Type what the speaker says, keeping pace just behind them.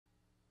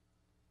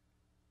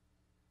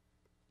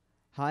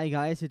Hi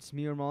guys, it's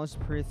me, Ramos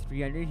per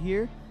 300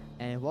 here,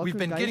 and welcome. We've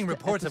been guys, getting to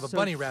reports of a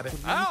bunny episode rabbit.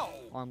 3 Ow!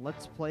 On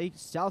Let's Play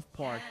South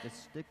Park: The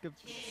Stick of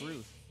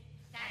Truth.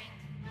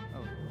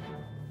 Oh.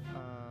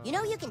 You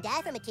know you can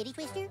die from a titty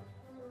twister?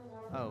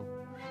 Oh.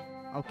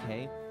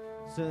 Okay.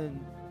 So,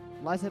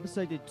 last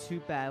episode I did 2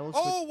 battles.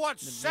 Oh, with what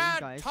the main sad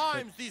guys,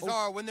 times but- these oh,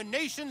 are when the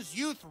nation's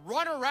youth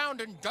run around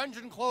in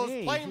dungeon clothes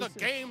Hey, playing the this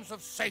is- games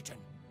of Satan.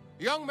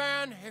 Young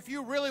man, if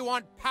you really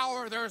want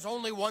power, there's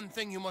only one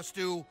thing you must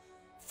do.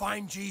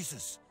 Find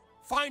Jesus.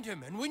 Find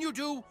him, and when you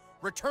do,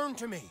 return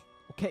to me.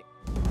 Okay.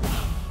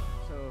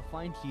 So,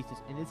 find Jesus.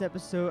 In this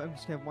episode, I'm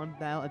just gonna have 1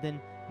 battle, and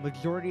then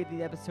majority of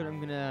the episode, I'm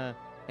gonna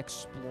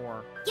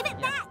explore. Give it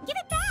back! Give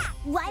it back!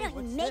 Why don't you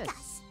what's make this?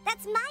 us?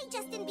 That's my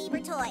Justin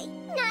Bieber toy.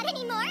 Not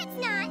anymore, it's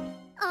not.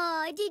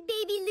 Oh, did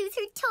baby lose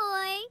her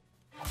toy?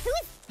 Who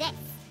is this?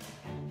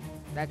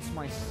 That's Be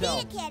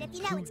myself. a kid if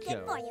you know it's good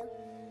Cujo. for you.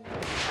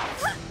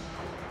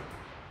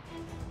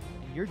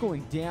 And you're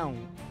going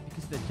down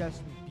because of the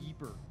Justin Bieber.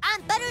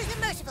 I'm Butters the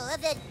Merciful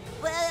of the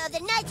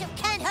Knights of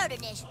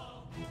Kind-Heartedness.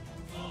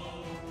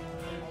 Well,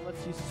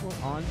 let's use this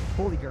one on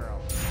Holy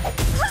Girl.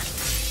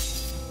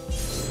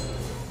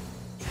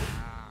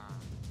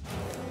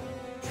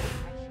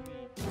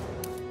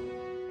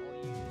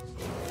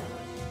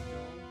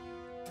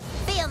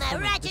 Feel my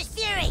righteous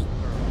fury!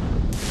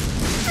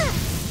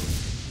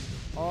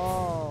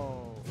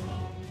 Oh.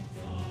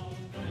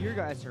 You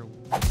guys are.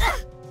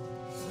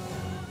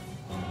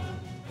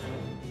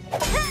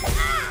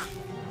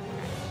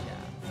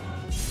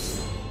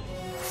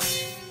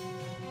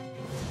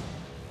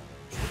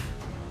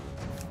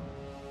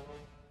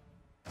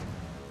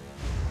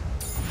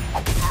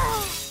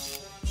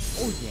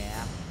 Oh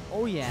yeah.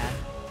 Oh yeah.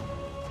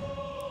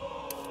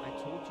 I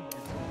told you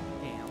you're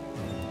going down.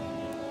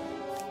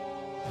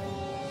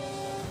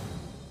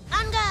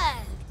 On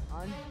guard!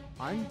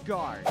 On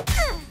guard.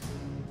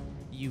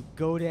 You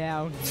go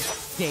down, you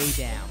stay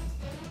down.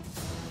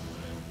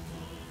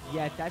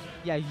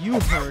 Yeah, you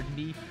heard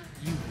me.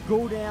 You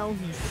go down,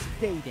 you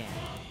stay down.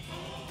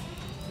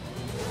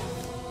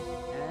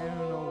 I don't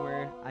know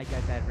where I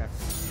got that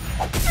reference.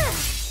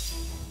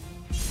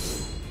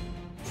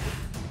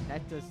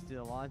 That does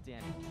still a lot of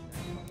damage.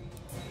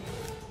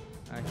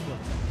 Alright, cool.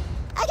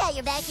 I got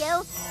your back,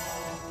 yo.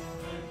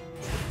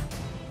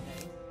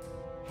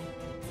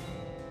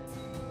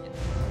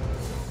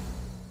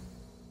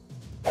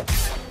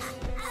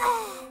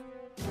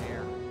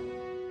 There.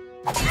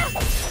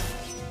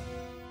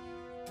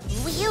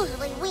 We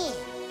usually win.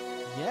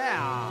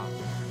 Yeah!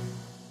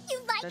 You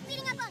like That's-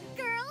 beating up on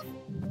girls?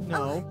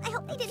 No. Oh, I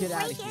hope they didn't Get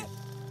outta break here. it.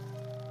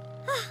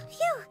 Oh,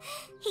 phew.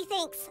 Hey,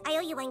 thanks. I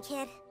owe you one,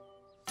 kid.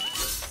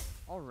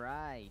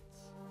 Alright.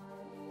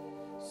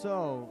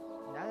 So,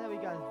 now that we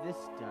got this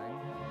done.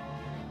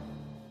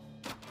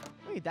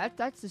 Wait,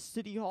 that's the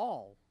city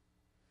hall.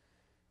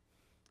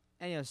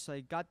 Anyway, so I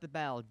got the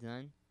battle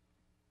done.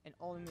 And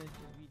all I'm going to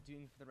be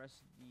doing for the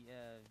rest of the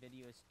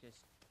video is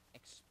just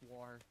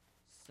explore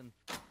some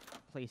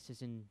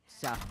places in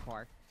South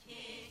Park.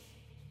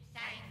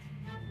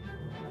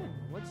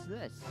 What's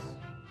this?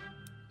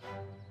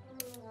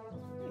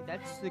 Wait,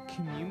 that's the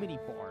community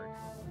bar.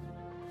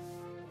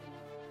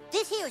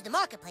 This here is the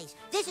marketplace.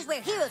 This is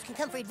where heroes can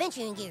come for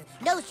adventuring gear,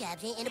 nose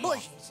jobs, and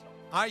abortions.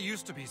 I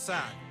used to be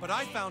sad, but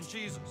I found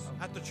Jesus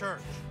at the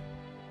church.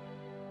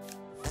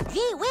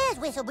 Gee whiz,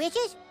 Whistle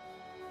Britches.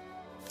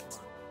 Oops.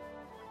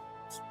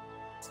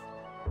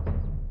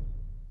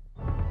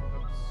 I did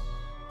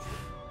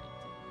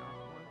not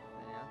want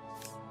that.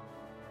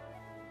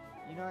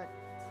 You know what?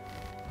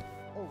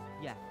 Oh,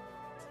 yeah.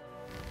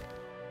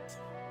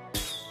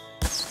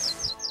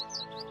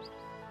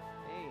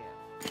 Hey,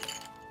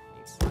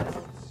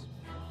 Butters.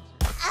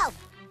 Ow!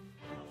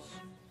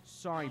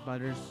 Sorry,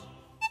 Butters.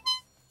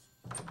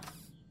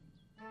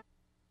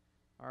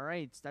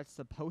 Alright, so that's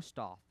the post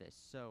office.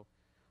 So,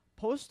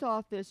 post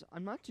office,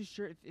 I'm not too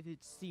sure if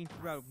it's seen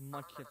throughout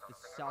much of the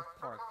South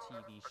Park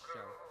TV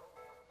show.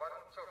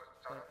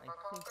 But I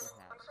think it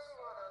has.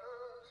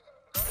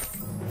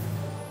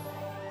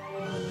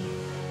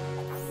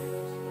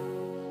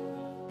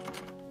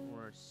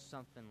 Or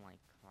something like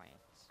that.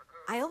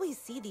 I always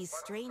see these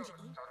strange.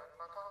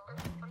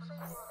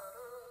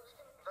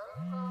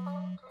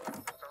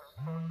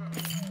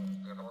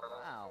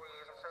 Wow.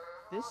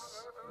 This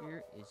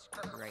here is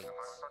great.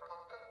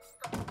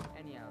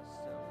 Anyhow,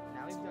 so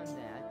now we've done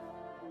that.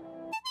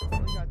 We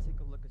gotta take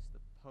a look at the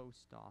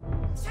post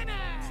office.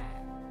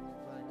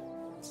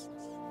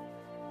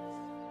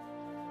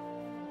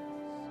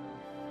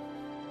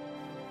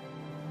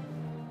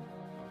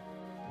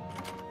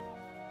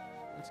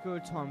 Let's go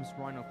to Tom's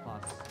Rhino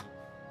Class.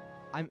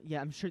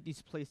 I'm sure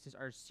these places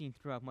are seen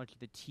throughout much of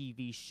the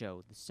TV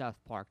show, the South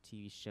Park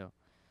TV show.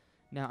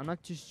 Now, I'm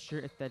not too sure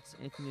if that's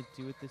anything to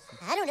do with this.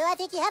 I don't know, I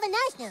think you have a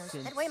nice nose.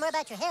 Since- I'd worry more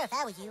about your hair if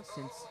I was you.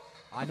 Since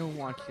I don't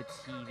watch the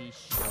TV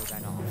show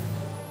that often.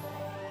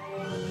 So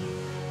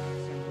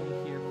I'm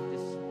going here for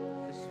this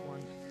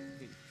one,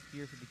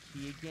 here for the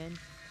key again,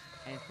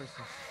 and for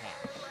some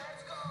cash.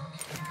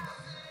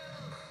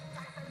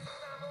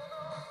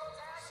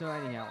 So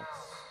anyhow,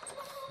 let's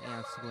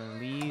Yeah, so we're gonna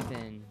leave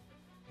and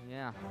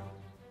yeah,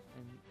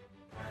 and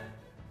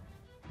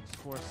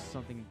explore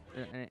something.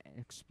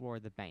 Explore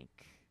the bank.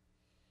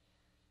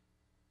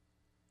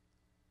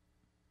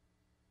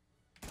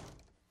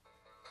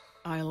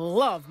 I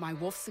love my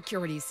Wolf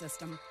security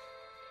system.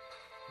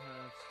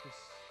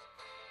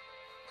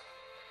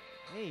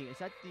 Hey, is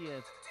that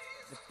the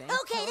bank?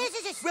 Okay, this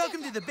is a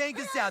Welcome to the Bank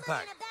of South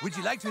Park. Would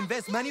you like to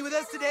invest money with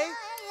us today?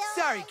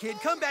 Sorry, kid.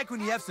 Come back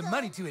when you have some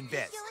money to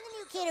invest. Showing the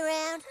new kid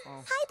around.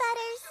 Oh. Hi,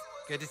 Butters.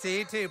 Good to see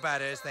you too,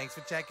 Butters. Thanks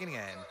for checking in.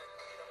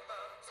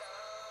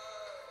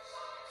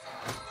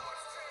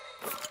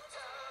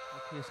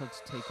 Okay, so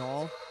let's take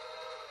all.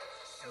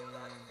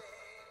 Alright,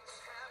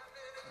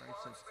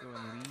 so let's go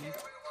and leave.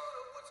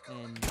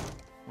 And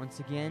once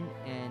again,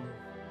 and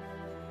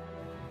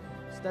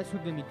so that's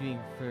what we're going to be doing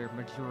for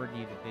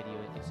majority of the video,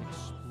 is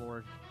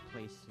explore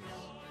places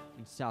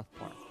in South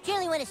Park.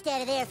 Generally want to stay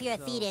out of there if you're a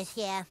So- fetus,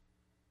 yeah.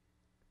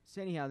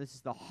 So anyhow, this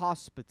is the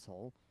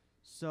hospital.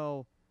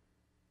 So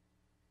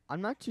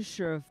I'm not too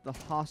sure if the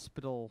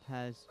hospital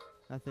has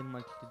nothing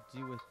much to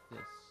do with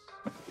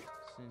this,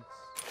 since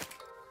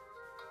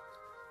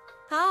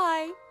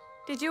Hi.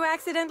 Did you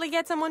accidentally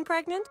get someone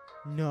pregnant?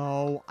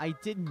 no, I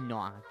did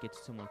not get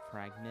someone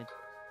pregnant.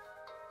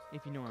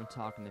 If you know what I'm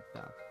talking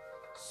about.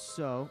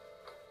 So,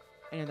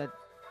 and that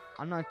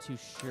I'm not too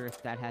sure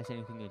if that has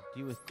anything to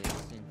do with this,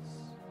 since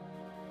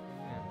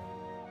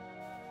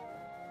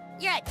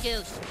You're a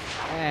douche.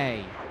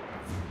 hey,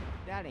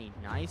 that ain't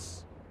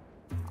nice.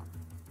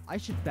 I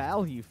should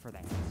battle you for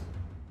that.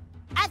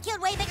 I've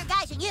killed way bigger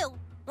guys than you.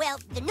 Well,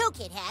 the new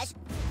kid has.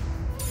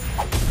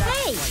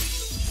 Hey!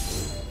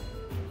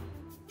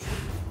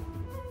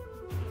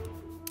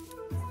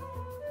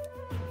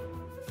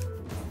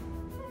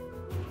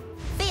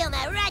 Feel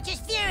my righteous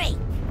fury!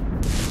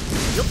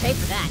 You'll pay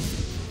for that.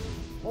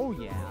 Oh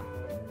yeah.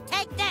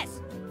 Take this!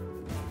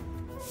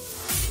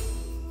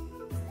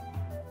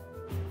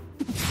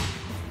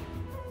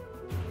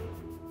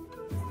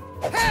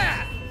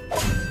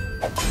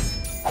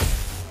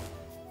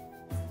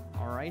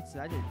 Alright, so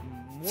that did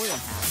more than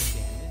half the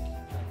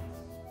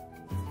damage.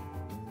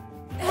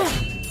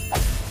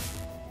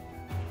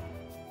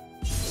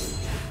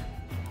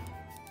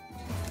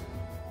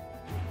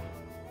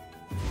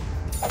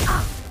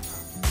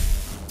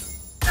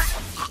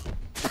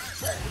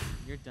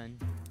 You're done.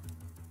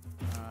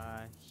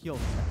 Heal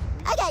touch,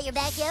 please. I got your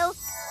back, yo.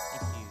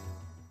 Thank you.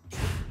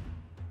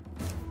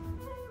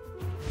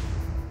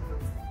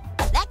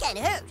 That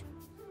kinda hurt.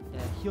 Yeah,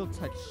 heal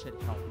touch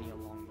should help me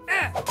along the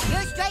way.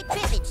 You're straight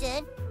tripping,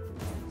 son.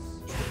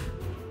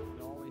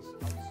 It always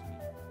helps me.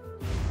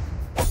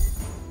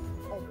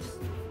 Oh,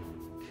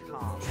 come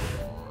on.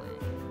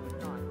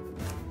 Not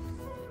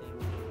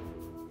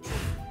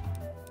kidding.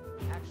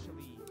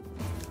 Actually,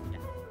 yeah,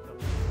 go.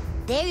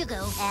 There you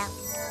go, Al.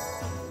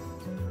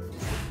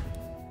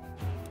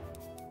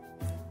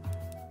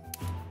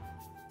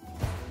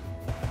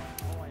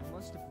 Oh, I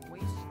must have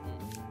wasted.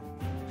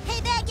 Hey,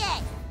 bad guy!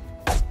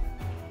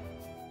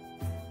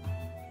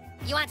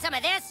 You want some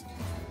of this?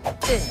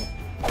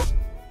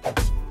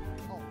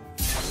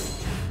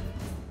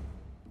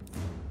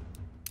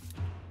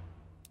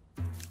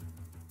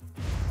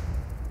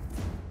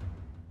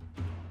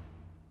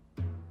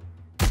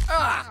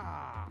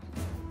 Ah!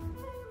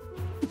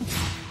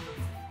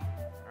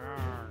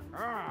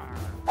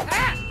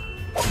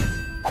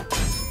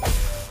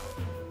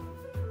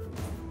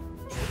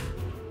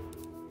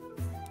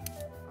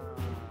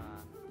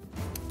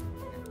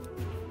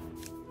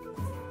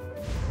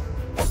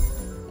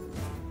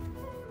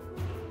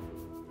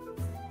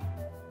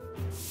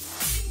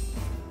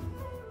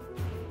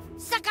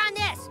 Suck on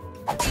this!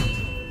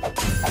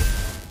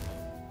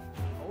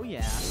 Oh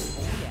yeah,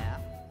 oh yeah.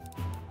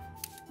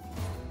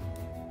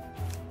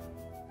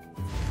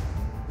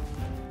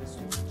 This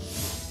one.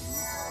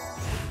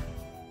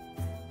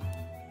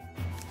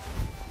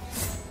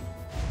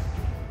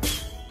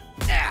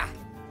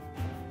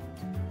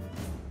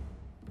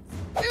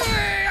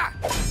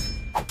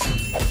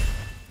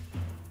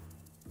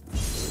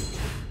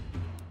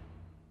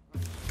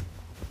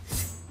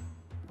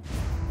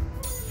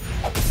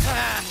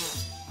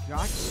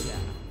 Gotcha.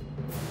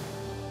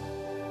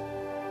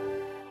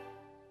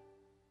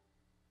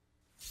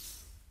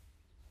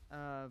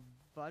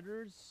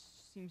 Butters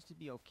seems to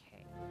be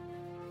okay.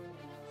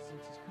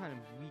 Since he's kind of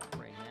weak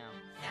right now.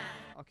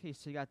 Okay,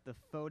 so you got the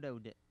photo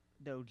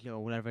dojo,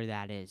 whatever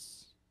that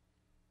is.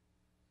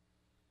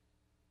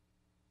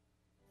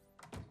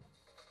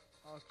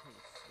 Okay,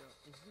 so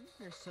isn't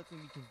there something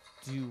we can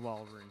do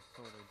while we're in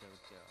photo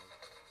dojo?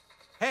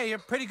 Hey, you're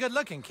pretty good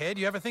looking, kid.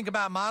 You ever think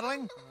about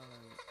modeling?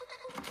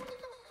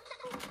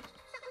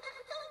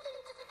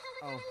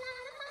 Oh.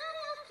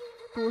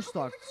 Door's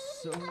locked,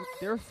 so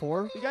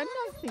therefore we got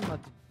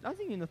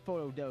nothing in the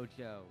photo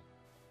dojo.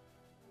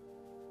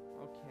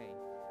 Okay.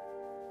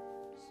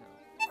 So.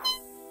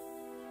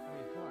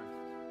 Wait, hold on.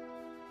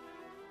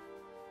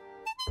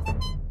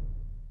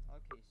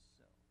 Okay,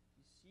 so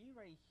you see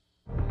right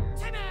here.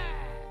 Timmy!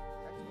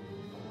 That's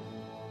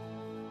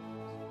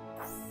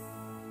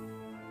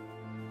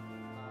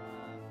what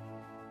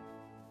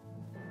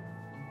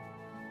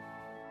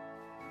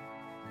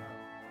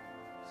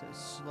So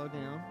slow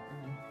down.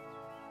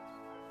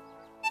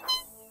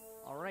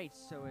 Alright,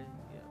 so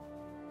yeah.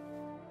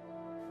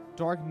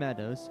 Dark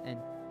Meadows, and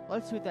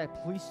let's see what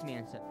that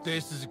policeman says.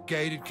 This is a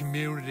gated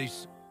community.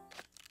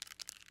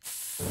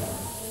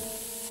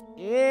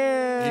 Ew!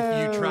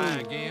 If you try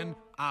again,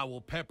 I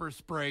will pepper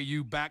spray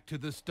you back to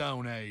the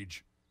Stone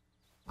Age.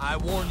 I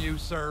warn you,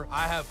 sir,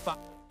 I have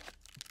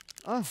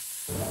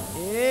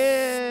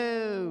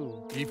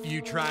Ew! If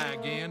you try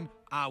again,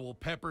 I will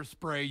pepper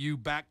spray you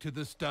back to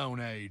the Stone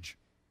Age.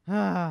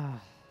 Ah.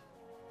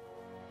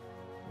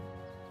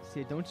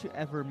 See, don't you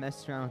ever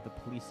mess around with a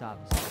police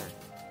officer,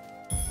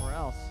 or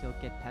else you'll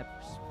get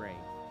pepper sprayed.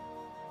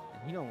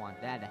 And you don't want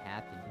that to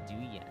happen, do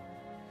ya?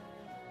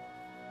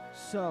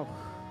 So,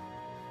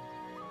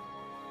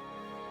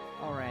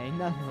 alright,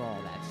 enough of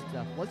all that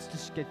stuff. Let's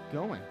just get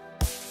going.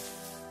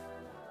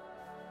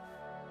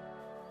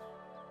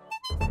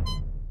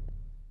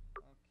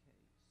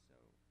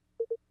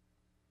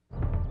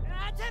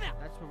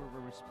 That's what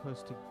we're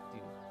supposed to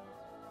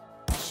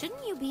do.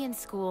 Shouldn't you be in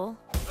school?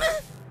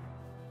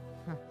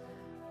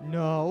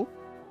 No,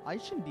 I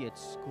shouldn't be at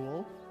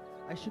school.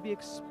 I should be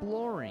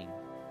exploring,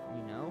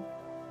 you know?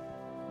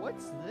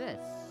 What's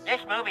this?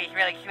 This movie's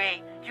really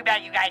sweet. Too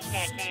bad you guys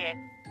can't see it.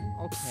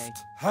 Okay.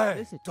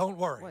 Hey, Is it- don't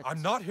worry. what?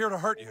 I'm not here to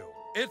hurt you.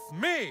 It's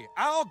me,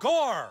 Al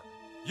Gore.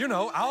 You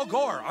know, Al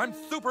Gore. I'm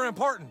super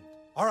important.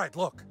 All right,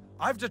 look.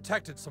 I've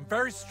detected some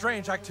very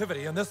strange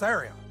activity in this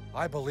area.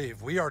 I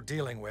believe we are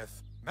dealing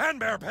with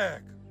Man-Bear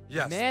Pig.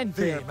 Yes,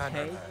 Man-Bear the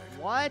Man-Bear Pig? Pig.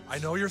 What? I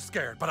know you're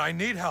scared, but I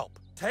need help.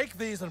 Take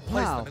these and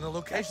place Wow, them in the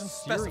location that's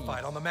specified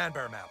serious. on the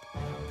Man-Bear map,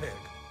 Pig.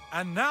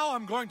 And now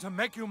I'm going to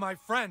make you my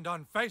friend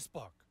on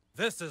Facebook.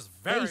 This is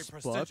very Facebook?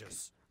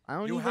 prestigious. I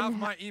don't You even have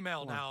my email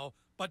what? now,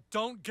 but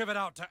don't give it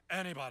out to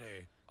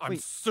anybody. I'm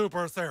Wait.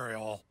 super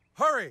serial.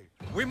 Hurry!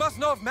 We must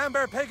know if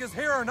Man-Bear Pig is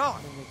here or not.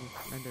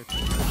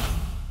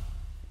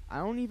 I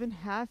don't even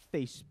have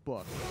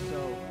Facebook,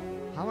 so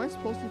how am I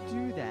supposed to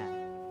do that?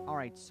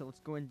 Alright, so let's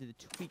go into the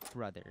Tweet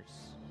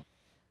Brothers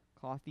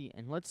coffee,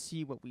 and let's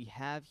see what we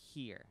have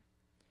here.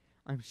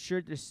 I'm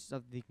sure there's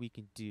something we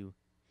can do.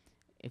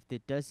 If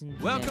it doesn't,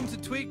 Welcome then-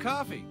 to Tweet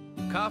Coffee.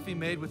 Coffee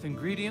made with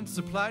ingredients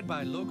supplied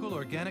by local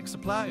organic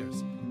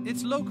suppliers.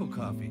 It's local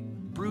coffee,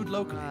 brewed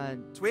locally.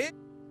 Tweet?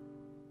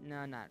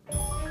 No, not.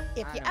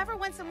 If I you don't- ever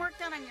want some work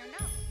done on your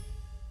nose.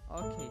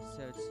 Okay,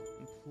 so it's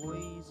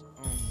employees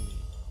only.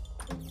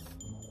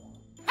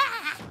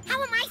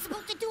 How am I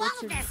supposed to do all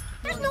of this?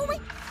 There's no way.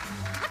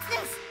 What's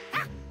this?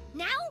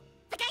 Now?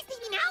 The guys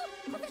need me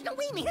now? Well, there's no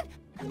way, man.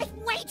 It's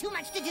way too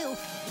much to do.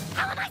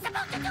 How am I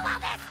supposed to do all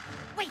this?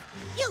 Wait,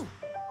 you!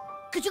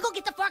 Could you go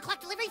get the 4 o'clock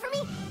delivery for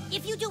me?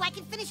 If you do, I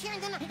can finish here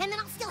and then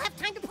I'll still have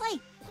time to play.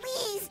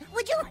 Please,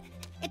 would you?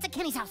 It's at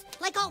Kenny's house,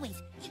 like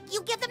always.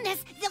 You give them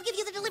this, they'll give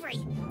you the delivery.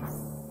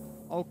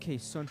 Okay,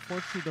 so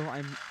unfortunately though,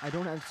 I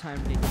don't have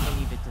time to make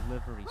any of the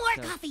delivery. More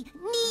so, coffee!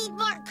 Need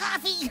more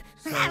coffee!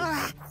 So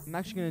I'm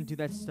actually gonna do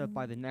that stuff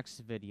by the next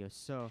video.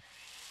 So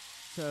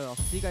I'll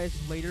see you guys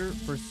later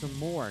for some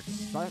more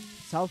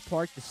South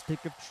Park: The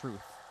Stick of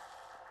Truth.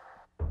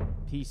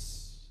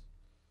 Peace.